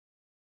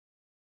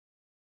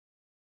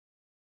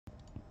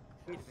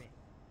Feed me.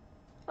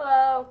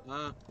 Hello.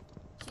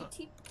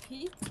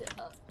 GTP to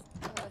him.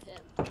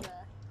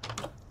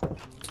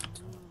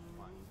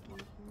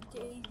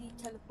 Daisy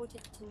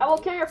teleported to I will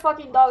kill your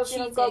fucking dog if you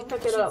don't go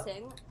pick it up.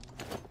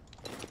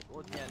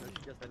 Well, yeah, no, she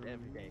does that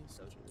every day,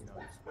 so you know.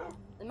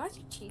 I'm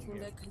actually cheating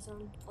though because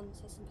I'm on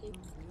this SMP.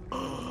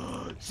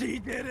 She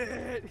did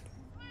it!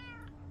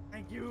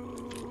 Thank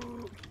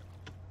you!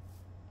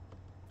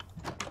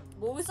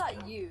 What was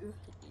that? You?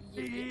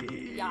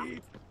 Yeah.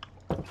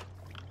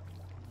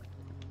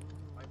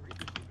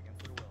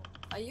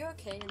 Are you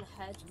okay in the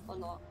head or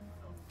not?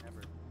 No,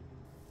 never.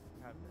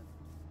 Have been.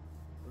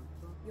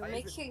 You're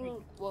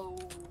making. Whoa.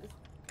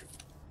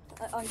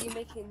 Are you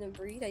making them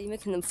breathe? Are you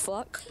making them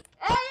fuck?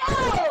 Hey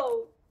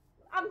yo!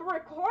 I'm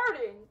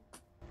recording.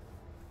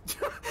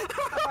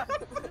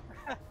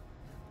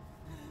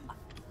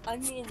 I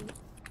mean,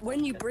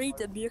 when you breathe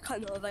them, you're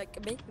kind of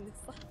like making them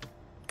fuck.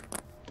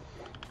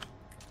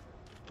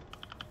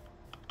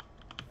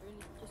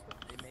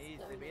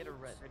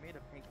 They made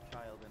a pink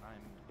child, and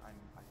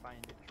I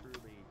find it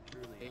truly.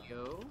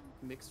 Ayo,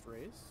 mixed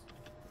race.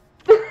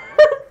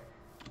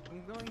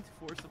 I'm going to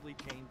forcibly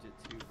change it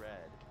to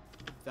red.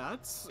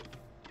 That's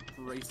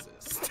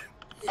racist.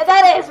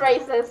 That is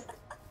racist.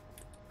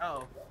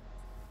 Oh.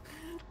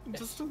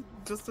 Just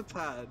a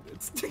tad.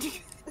 It's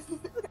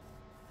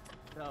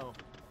No.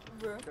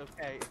 It's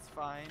okay, it's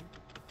fine.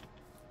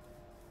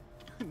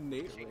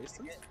 Nate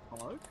racist?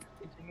 Fuck?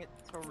 Changing it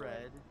to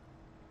red.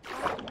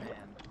 Oh,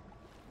 man.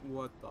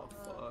 What the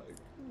fuck?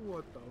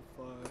 What the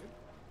fuck?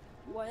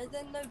 Why are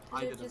there no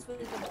villages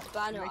with a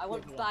banner? I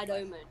want Bad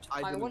Omen.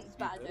 I want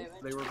Bad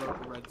Omen. They were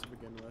both red to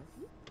begin with.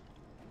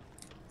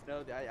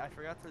 No, I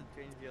forgot to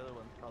change the other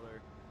one's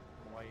color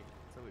to white,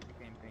 so it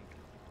became pink.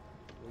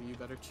 Well, you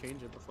better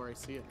change it before I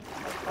see it.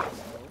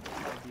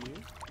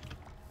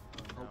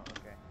 Oh,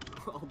 okay.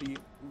 I'll be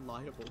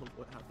liable of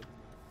what happened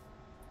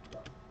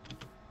next.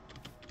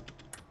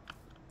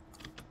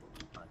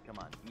 Come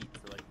on, eat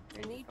so I can I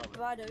change need the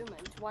color. Bad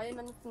Omen. Why are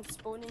none of them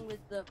spawning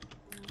with the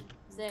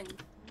thing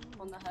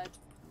on the head?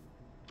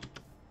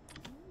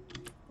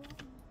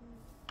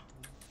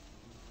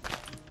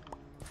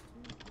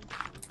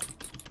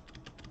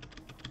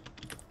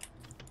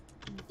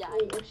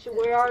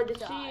 Where are the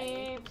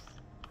sheeps?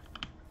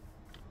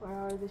 Where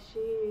are the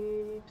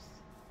sheeps?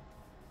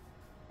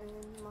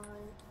 In my...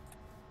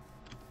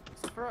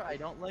 Lucifer, I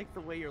don't like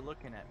the way you're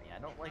looking at me. I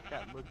don't like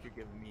that look you're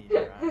giving me in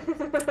your eyes.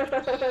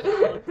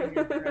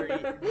 You're very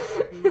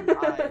confused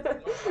eyes.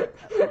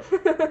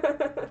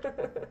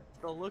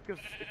 I don't like that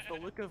look. It's the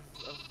look of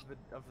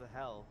the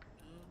hell.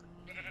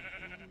 I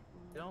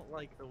don't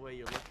like the way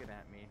you're looking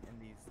at me and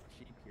these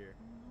sheep here.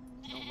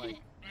 I don't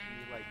like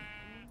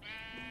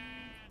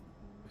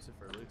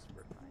Lucifer,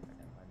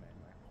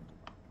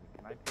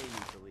 can I pay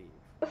you to leave?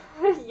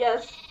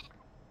 Yes.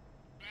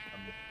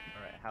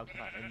 Alright, how can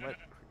I, in what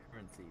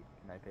currency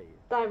can I pay you?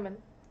 Diamond.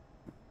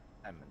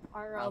 Diamond.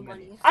 IRL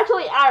money.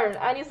 Actually, iron.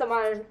 I need some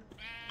iron. Yeah,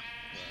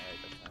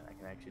 that's fine. I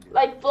can actually do that.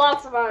 Like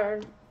blocks of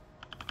iron.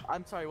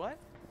 I'm sorry, what?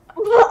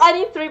 I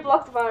need 3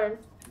 blocks of iron.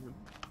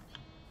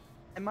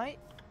 Am I?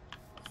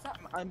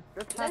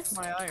 That's half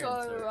my iron,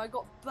 go. sir. I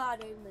got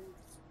Bad Omens.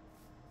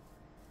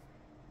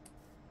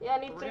 Yeah, I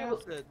need We're 3. gonna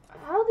have to...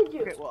 How did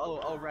you? Okay, well,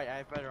 oh, right. I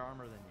have better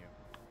armor than you.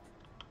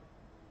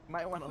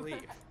 Might want to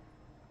leave.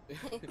 Yeah.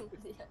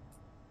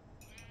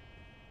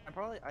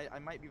 I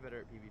might be better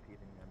at PvP than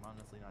you. I'm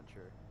honestly not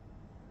sure.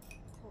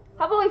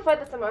 How about we fight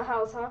this at my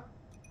house, huh?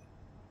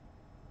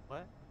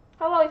 What?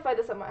 How about we fight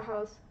this at my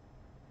house?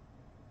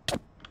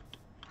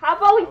 How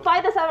about we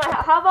fight this at my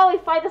house? How about we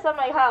fight this at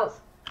my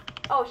house?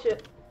 Oh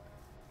shit.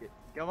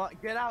 Come on,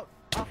 get out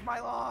off my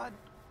lawn.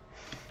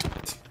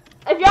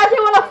 If you actually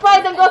want to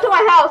fight, then go to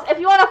my house. If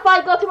you want to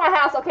fight, go to my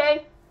house,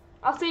 okay?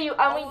 I'll see you.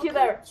 I'll meet you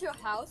there. To your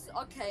house?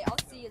 Okay, I'll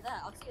see you there.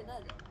 I'll see you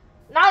there.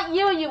 Not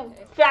you, you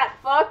Okay. fat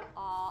fuck.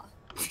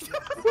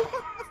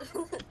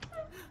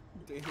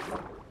 Did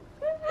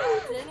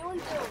anyone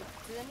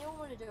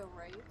want to do a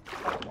raid?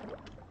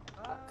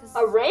 A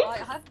raid? I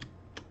have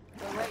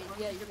a raid.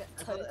 Yeah, you get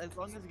totem. As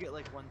long as you get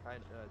like one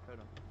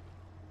totem.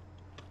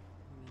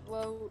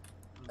 Well,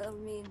 I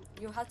mean,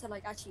 you have to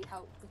like actually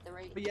help with the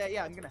raid. But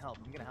yeah, I'm gonna help.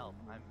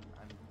 I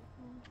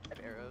have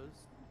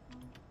arrows.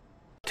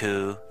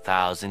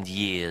 2,000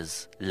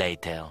 years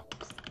later.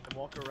 I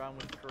walk around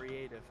with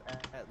creative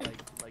at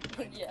like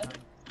Yeah.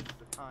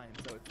 the time,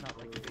 so it's not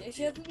like.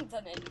 She hasn't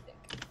done anything.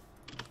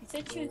 She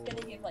said she was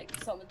gonna give like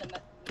some of the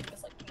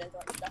just like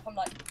netherite stuff. I'm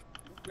like,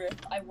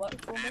 rip. I work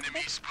for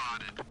Netherite.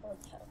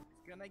 What the hell?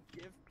 Gonna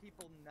give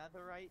people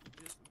netherite?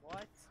 Just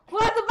what?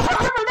 What's the better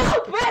armor now,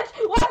 bitch?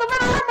 What's the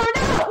better armor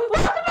now?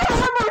 What's the better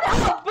armor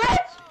now,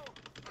 bitch?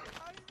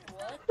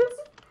 What?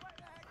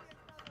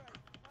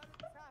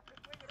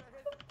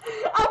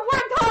 I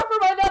worked hard for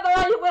my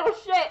netherite, you little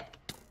shit.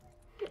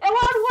 It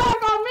won't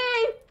work on me.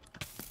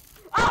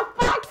 Oh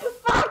fuck!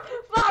 Fuck!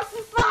 Fuck!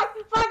 Fuck!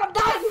 Fuck! I'm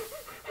dying.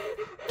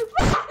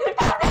 Fuck!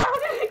 Calm down!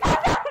 Calm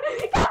down!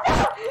 Calm down! Calm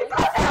down!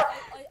 Calm down!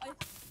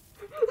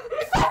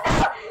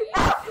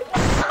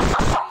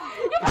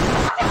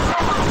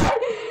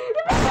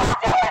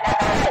 No!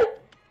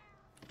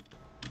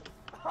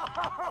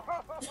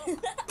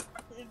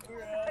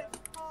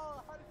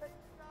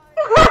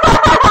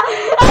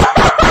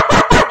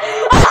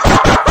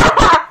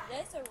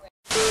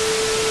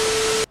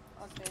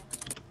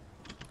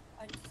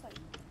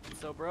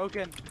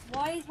 broken.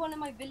 Why is one of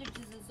my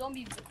villagers a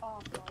zombie? Oh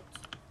god.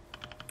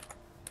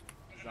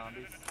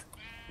 Zombies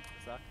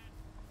suck.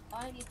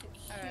 I need to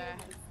kill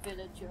my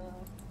villager.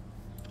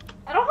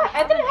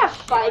 I didn't have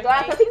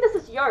spyglass. I think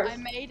this is yours. I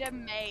made a Here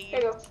maze.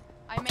 you go.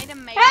 I made a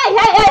maze.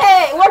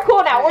 Hey! We're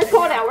cool now. We're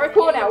cool now. We're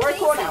cool now. We're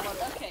cool now.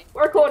 Okay.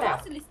 We're cool The now.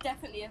 castle is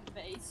definitely a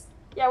base.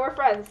 Yeah, we're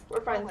friends. We're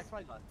Oh, friends. my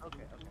spyglass.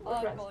 Okay.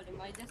 Oh friends. god, am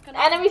I just gonna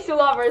Enemies to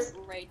lovers.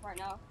 raid right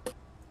now?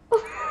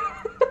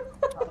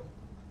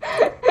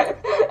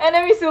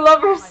 Enemies to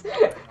lovers.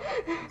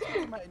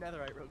 My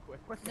netherite real quick.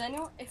 Does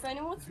anyone, if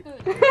anyone's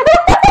good, You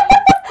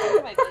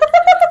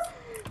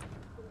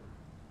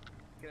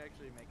can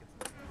actually make it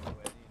so I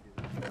need to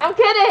do that. I'm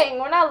kidding.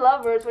 We're not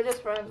lovers. We're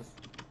just friends.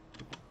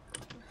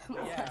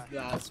 Yeah.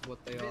 That's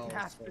what they You didn't all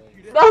have to. say.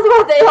 You didn't That's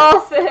what they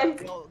all say.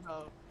 No, no.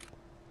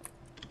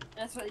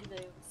 That's what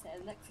they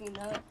said. Next thing you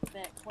know, the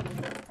next one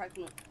is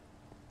pregnant.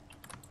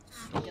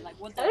 You're like,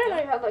 what the I didn't know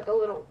you hell? had like a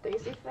little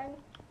daisy thing.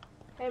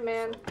 Hey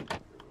man.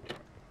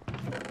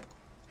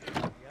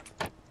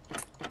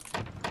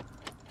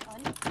 I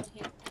need to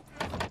hit.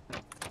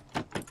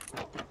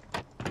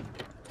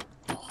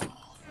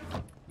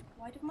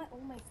 Why do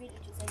all my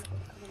villagers end up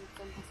becoming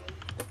zombies?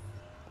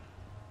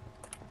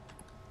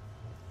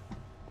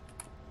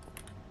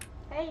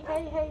 Hey.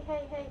 Hey,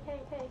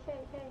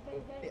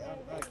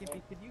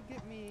 Kimpy, could you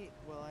get me?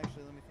 Well,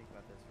 actually, let me think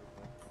about this real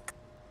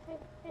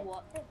quick.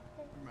 What?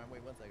 Never mind,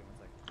 wait, one second.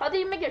 How do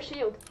you make your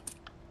shield?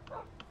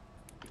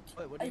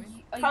 Wait, what do you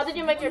mean? How did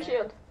you make your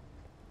shield?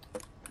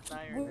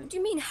 Iron. What do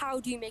you mean? How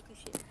do you make a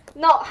shield?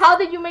 No, how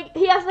did you make?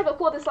 He has like a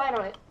cool design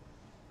on it.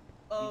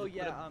 Oh You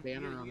yeah, put a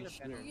banner on you the get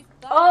a banner. shield. Use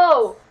that.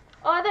 Oh,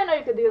 I didn't know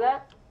you could do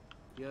that.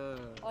 Yeah.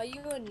 Are you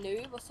a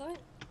noob or something?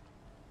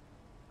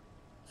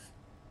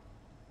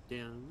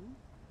 Damn.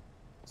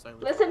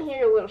 Silence. Listen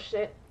here, you little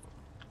shit.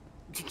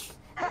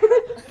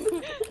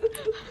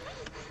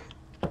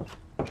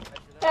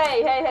 Hey.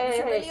 You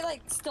should really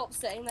like stop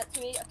saying that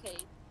to me. Okay,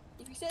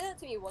 if you say that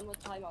to me one more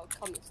time, I'll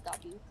come and stab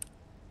you.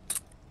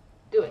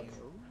 Do it.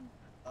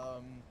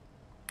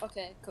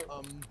 Okay,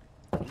 cool.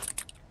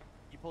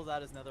 He pulls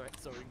out his netherite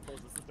sword and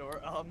closes the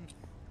door.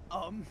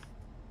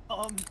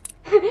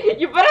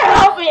 You better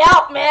help me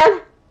out,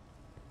 man.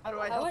 How do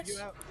I How help much? you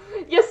out?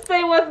 You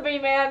stay with me,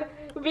 man.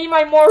 Be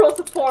my moral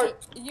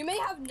support. Okay, you may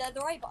have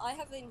netherite, but I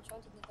have the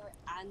enchanted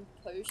netherite and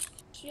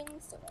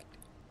potions, so like,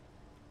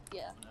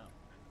 yeah.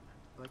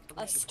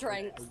 A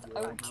strength.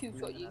 I will two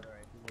for you.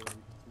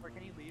 Or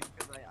can you leave?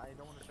 Because I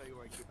don't want to show you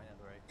where I keep my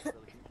netherite. So,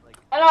 like,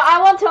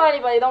 I won't tell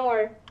anybody. Don't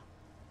worry.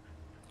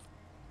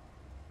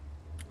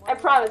 I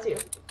promise you.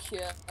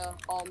 Yeah.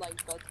 Oh my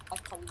god, I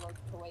can't wait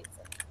to wait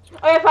for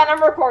it. Okay, fine.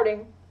 I'm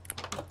recording.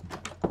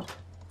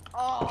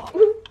 oh,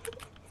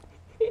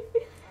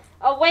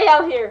 Oh, way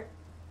out here.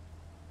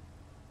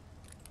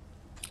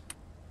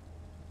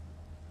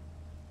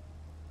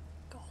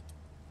 God.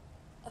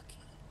 Okay.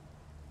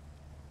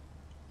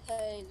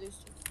 Hey,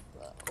 Lucifer,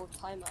 or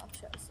timer,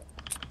 should I say.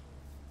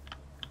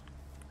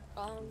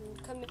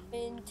 Coming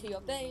into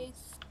your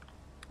base.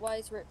 Why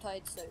is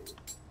Riptide so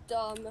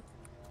dumb?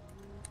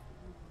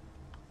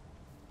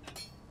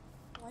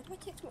 Why do I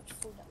take so much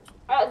full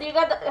damage? Do you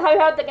got the, have you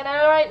had the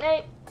netherite,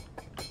 Nate?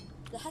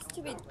 There has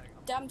to be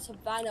damn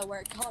savannah where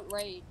it can't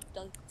raid,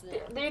 doesn't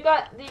it? Do you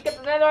get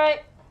the netherite?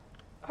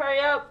 Hurry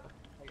up,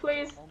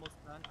 please. I'm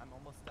almost done. I'm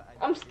almost done.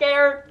 I'm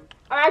scared.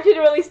 I'm actually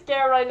really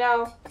scared right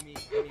now. Give me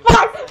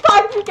Fuck!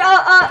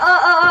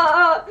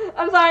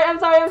 I'm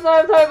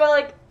sorry, but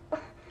like.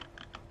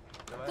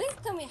 Please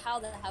tell me how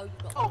the hell you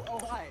got Oh,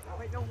 hi.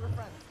 Wait, no, we're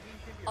friends. Me and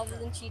Kimpy are other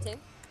friends. than cheating.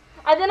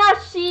 I did not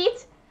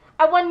cheat.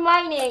 I went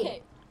mining.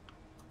 Okay.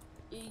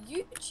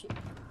 You cheat.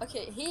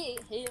 Okay,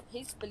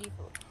 he's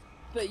believable.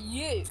 But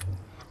you,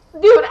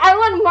 Dude, I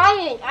went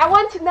mining. I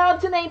went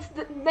to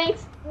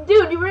Nate's.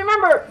 Dude, you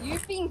remember?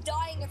 you've been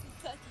dying every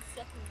 30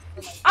 seconds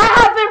for like. I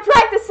have been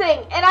practicing,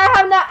 and I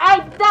have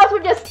not. Those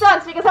were just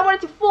stunts because I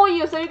wanted to fool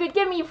you so you could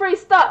give me free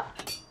stuff.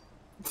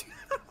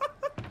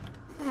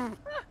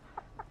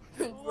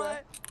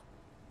 What?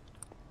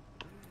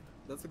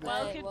 That's a good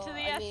Well, Welcome to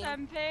the I mean-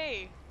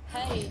 SMP.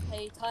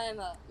 Hey,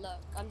 timer. Look,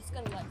 I'm just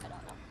gonna like head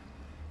out now.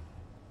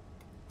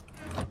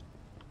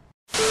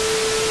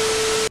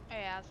 Oh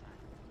yeah, that's fine.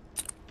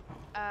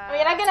 I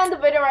mean, I can end the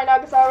video right now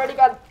because I already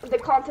got the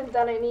content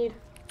that I need.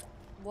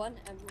 One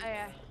emerald. Oh,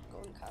 yeah.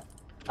 Golden carrot.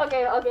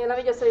 Okay, let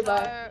me just say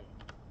bye.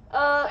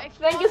 So,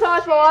 Thank you so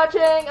much for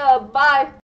watching. Bye.